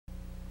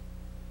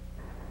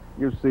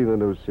You've seen the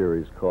new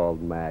series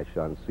called MASH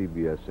on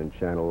CBS and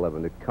Channel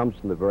 11. It comes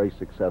from the very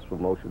successful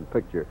motion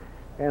picture,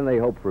 and they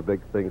hope for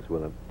big things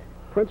with them.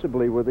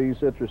 Principally with these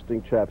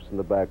interesting chaps in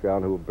the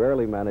background who are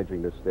barely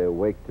managing to stay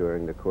awake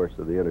during the course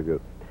of the interview.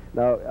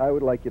 Now, I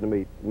would like you to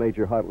meet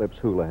Major Hot Lips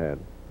Houlihan.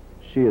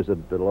 She is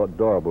an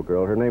adorable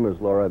girl. Her name is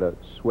Loretta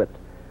Swit.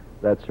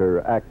 That's her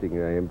acting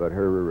name, but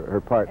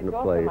her part in the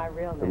play,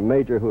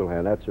 Major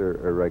Houlihan, that's her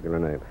regular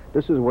name.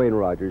 This is Wayne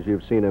Rogers.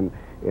 You've seen him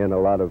in a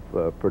lot of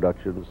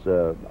productions.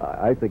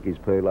 I think he's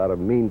played a lot of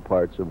mean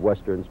parts of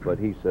westerns, but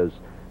he says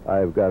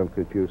I've got him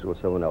confused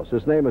with someone else.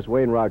 His name is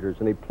Wayne Rogers,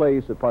 and he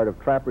plays the part of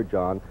Trapper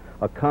John,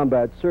 a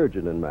combat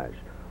surgeon in MASH.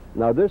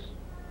 Now this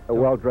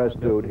well-dressed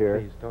dude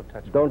here, please,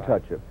 don't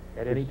touch him.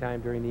 At any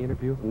time during the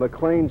interview?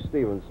 McLean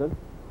Stevenson,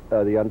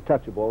 the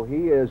untouchable.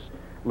 He is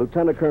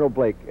Lieutenant Colonel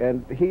Blake,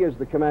 and he is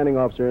the commanding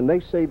officer, and they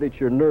say that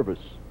you're nervous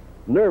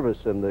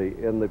in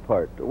the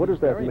part. What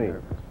does that mean?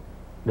 Nervous.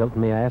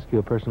 Milton, may I ask you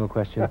a personal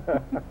question?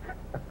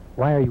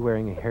 Why are you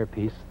wearing a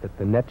hairpiece that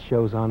the net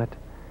shows on it?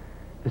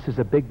 This is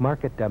a big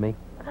market, dummy.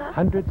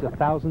 Hundreds of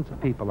thousands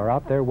of people are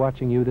out there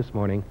watching you this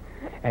morning,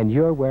 and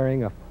you're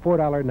wearing a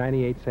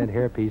 $4.98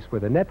 hairpiece where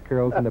the net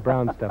curls and the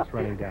brown stuff's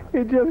running down.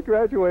 He just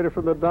graduated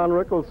from the Don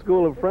Rickles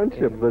School of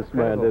Friendship, this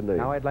man, didn't he?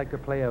 Now I'd like to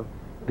play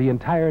the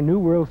entire New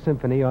World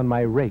Symphony on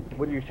my rake.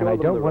 Will you show and I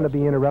them don't want to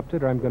be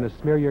interrupted, or I'm going to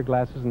smear your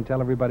glasses and tell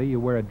everybody you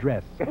wear a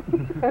dress.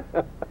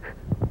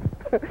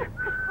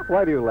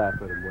 Why do you laugh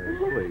at him,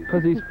 Wayne, please?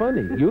 Because he's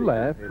funny. You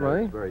laugh,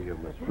 right? Very good,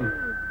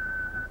 Mr.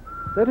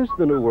 That is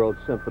the New World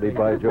Symphony,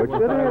 by George.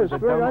 It is.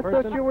 I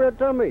thought you were a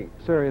dummy.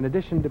 Sir, in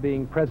addition to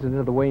being president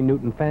of the Wayne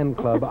Newton Fan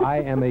Club, I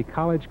am a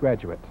college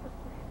graduate.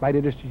 Might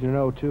interest you to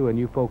know, too, and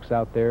you folks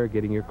out there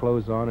getting your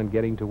clothes on and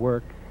getting to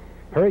work.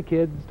 Hurry,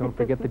 kids. Don't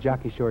forget the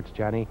jockey shorts,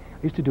 Johnny.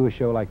 I used to do a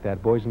show like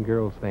that, boys and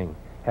girls thing,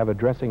 have a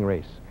dressing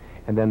race.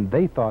 And then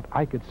they thought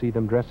I could see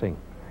them dressing.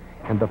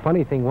 And the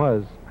funny thing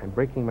was, I'm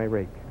breaking my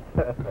rake.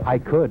 I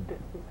could.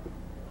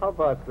 How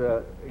about,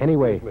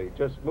 anyway, excuse me,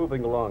 just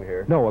moving along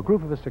here. No, a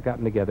group of us have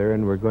gotten together,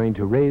 and we're going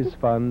to raise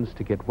funds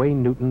to get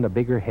Wayne Newton a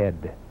bigger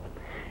head.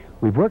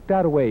 We've worked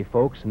out a way,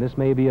 folks, and this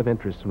may be of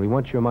interest, and we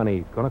want your money.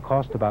 It's going to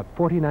cost about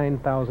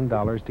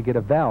 $49,000 to get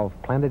a valve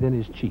planted in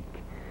his cheek,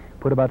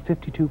 put about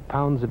 52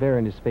 pounds of air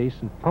in his face,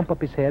 and pump up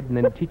his head, and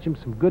then teach him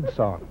some good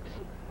songs.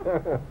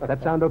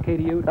 That sound okay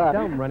to you? Tell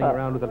him running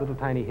around with a little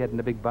tiny head and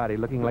a big body,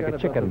 looking like a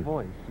chicken.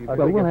 Voice.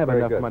 Well, we'll have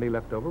enough money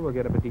left over. We'll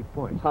get up a deep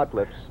voice. Hot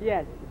Lips.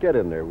 Yes. Get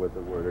in there with a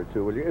word or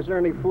two, will you? Is there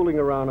any fooling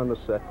around on the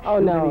set? Oh,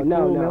 no.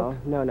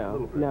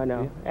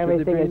 Yeah.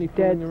 Everything is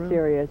dead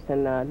serious,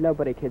 and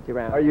nobody kids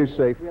around. Are you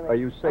safe? Really. Are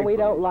you safe? And we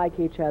don't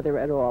like each other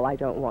at all. I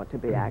don't want to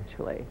be,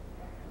 actually.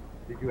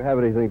 Did you have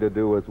anything to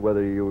do with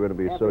whether you were going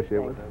to be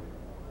associated with him?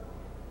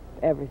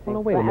 Everything. Well, no,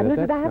 wait a minute. Did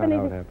That's I have not how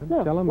anything? it happened.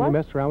 No. Tell him What? we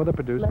messed around with the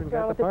producer and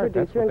got the part.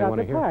 That's what they want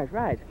to hear. Part,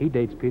 right. He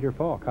dates Peter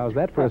Falk. How's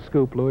that for a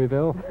scoop,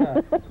 Louisville?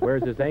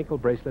 Wears his ankle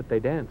bracelet. They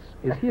dance.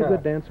 Is he a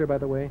good dancer, by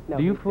the way? No,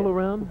 Do you fool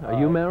around? Are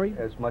you married?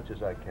 As much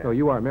as I can. No,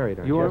 you are married,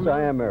 aren't you? Yes,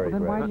 I am married.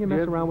 Well, then why do you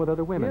mess around with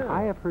other women? Yeah.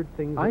 I have heard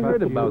things I about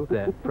heard you about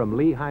that. from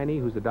Lee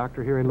Heine, who's a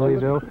doctor here in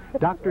Louisville.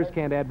 Doctors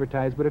can't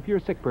advertise, but if you're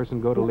a sick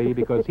person, go to Lee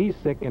because he's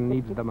sick and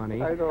needs the money.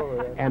 I know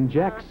that. And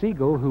Jack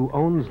Siegel, who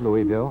owns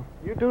Louisville.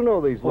 You do know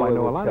these Oh, I know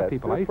a Louisville lot of cats.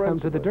 people. They're I've come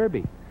friends to the of us.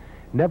 Derby.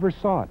 Never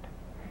saw it.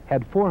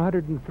 Had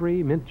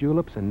 403 mint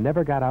juleps and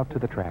never got out to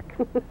the track.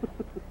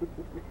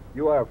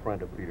 You are a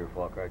friend of Peter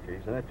Falk, aren't you?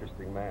 He's an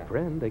interesting man.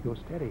 Friend, they go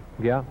steady.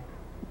 Yeah.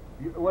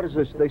 What is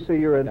this? They say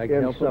you're in I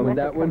can help him with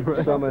that one.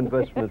 some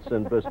investments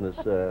in business.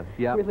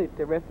 Yeah. Really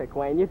terrific,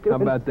 Wayne. You're doing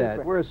How about that?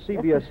 super. We're a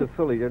CBS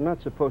affiliate. You're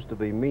not supposed to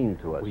be mean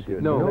to us. We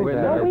didn't No, know we're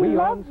that. not. No, we We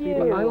love own you.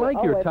 CBS. I like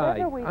Oh, your if tie.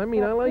 ever we I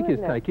mean, I stop like his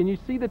doing tie. that. Can you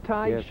see the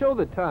tie? Yes. Show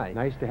the tie.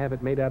 Nice to have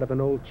it made out of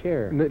an old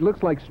chair. And it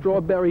looks like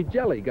strawberry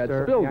jelly got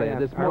Sir, spilled yeah, there yeah.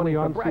 this Are morning we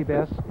on for CBS?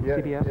 breakfast. Yeah,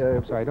 CBS? yeah.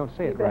 I'm sorry, I don't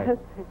say it CBS.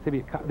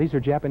 right. These are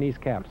Japanese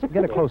caps.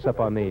 Get a close-up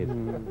on these.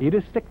 You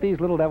just stick these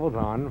little devils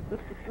on,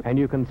 and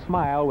you can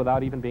smile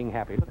without even being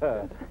happy.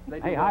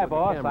 Hey, hi,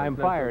 boss. I'm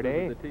fired,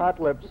 eh? Hot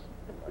Lips,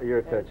 your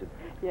attention.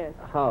 Yes.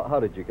 How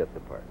did you get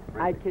the part?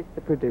 I kissed the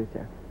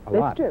producer. A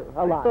That's lot. true. A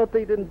I lot. thought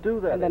they didn't do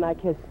that. And then I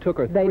kissed. Took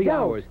her They 3 don't.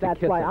 hours to That's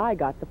kiss why him. I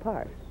got the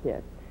part.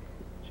 Yes.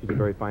 She's a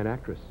very fine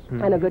actress.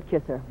 And a good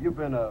kisser. You've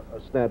been a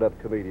stand-up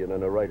comedian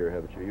and a writer,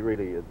 haven't you? You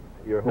really,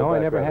 your whole No, I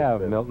never background has have,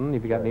 been- Milton.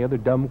 Have you got any other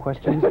dumb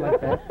questions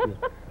like that?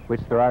 Which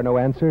there are no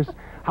answers?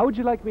 How would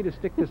you like me to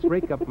stick this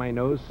rake up my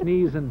nose,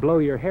 sneeze, and blow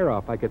your hair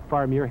off? I could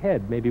farm your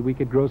head. Maybe we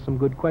could grow some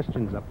good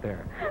questions up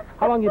there.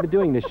 How long you been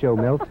doing this show,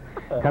 Milt?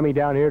 Coming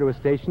down here to a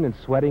station and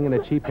sweating in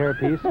a cheap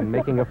hairpiece and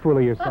making a fool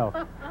of yourself.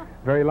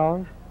 Very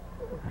long?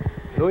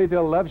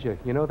 Louisville loves you.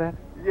 You know that?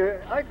 Yeah,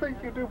 I think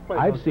you do play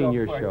I've those seen dumb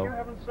your parts. show. You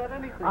haven't said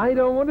anything. I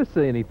don't want to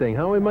say anything.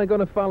 How am I going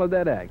to follow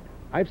that act?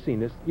 I've seen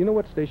this. You know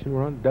what station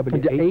we're on?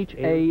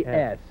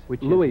 WHAS,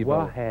 which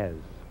Louisville. is WHAS.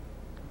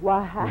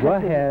 Wow.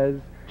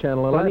 WHAS.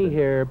 Channel 11. Funny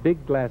hair,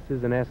 big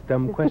glasses, and ask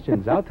dumb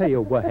questions. I'll tell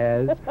you what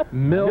has.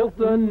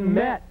 Milton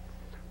Metz.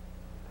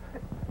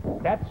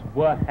 That's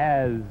what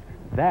has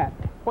that.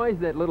 Why is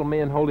that little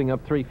man holding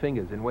up 3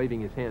 fingers and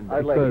waving his hand?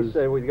 I'd like to Because-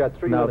 say we've got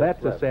 3 Now, minutes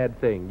that's left. a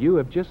sad thing. You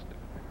have just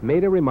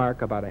made a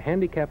remark about a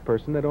handicapped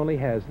person that only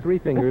has 3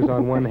 fingers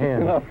on one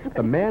hand.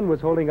 The man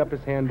was holding up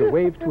his hand to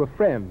wave to a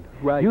friend.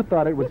 Right. You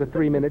thought it was a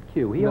 3-minute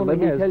cue. He Now, only let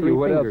me has tell 3 you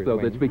what fingers. else, though,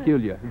 Wayne. that's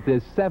peculiar.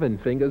 There's 7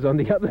 fingers on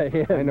the other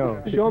hand. I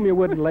know. Show him your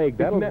wooden leg.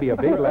 That'll be a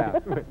big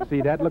laugh.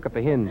 See that? Look at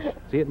the hinge.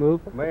 See it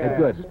move? May I That's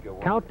good. ask you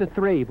one- Count to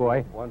 3,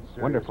 boy. One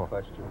serious Wonderful.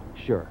 question,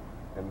 Sure.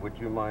 and would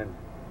you mind,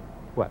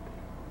 What?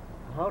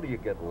 how do you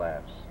get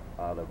laughs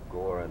out of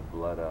gore and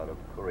blood out of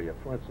Korea?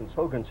 For instance,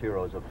 Hogan's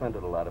Heroes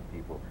offended a lot of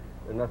people.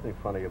 There's nothing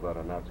funny about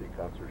a Nazi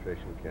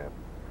concentration camp.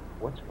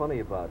 What's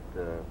funny about,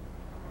 the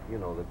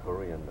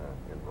Korean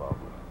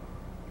involvement?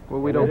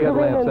 Well, we don't The get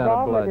Korean laughs out of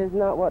involvement blood. is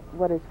not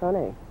what is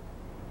funny.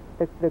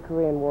 The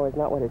Korean War is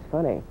not what is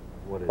funny.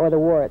 What is Or the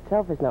war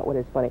itself is not what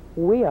is funny.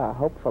 We are,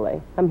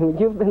 hopefully. I mean,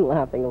 you've been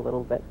laughing a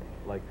little bit.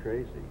 like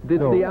crazy? It's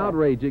No. the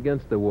outrage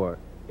against the war.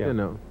 Yeah. You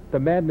know. The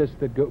madness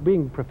that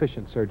being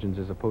proficient surgeons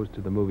as opposed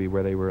to the movie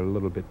where they were a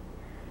little bit,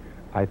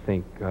 I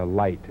think,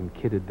 light and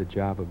kidded the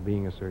job of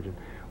being a surgeon.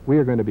 We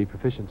are going to be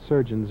proficient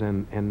surgeons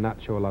and not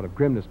show a lot of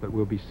grimness, but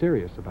we'll be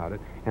serious about it.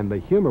 And the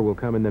humor will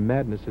come in the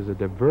madness as a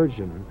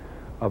diversion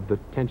of the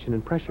tension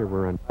and pressure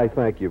we're under. I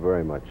thank you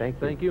very much.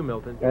 Thank you,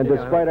 Milton. And Yeah,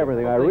 despite hope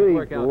everything, I things really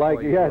work out like-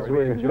 for you. yes,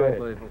 Really we enjoy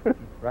enjoyed it.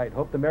 Right.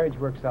 Hope the marriage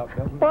works out,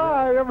 Milton.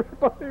 Bye,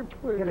 everybody,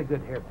 please. Get a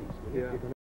good hairpiece. Yeah.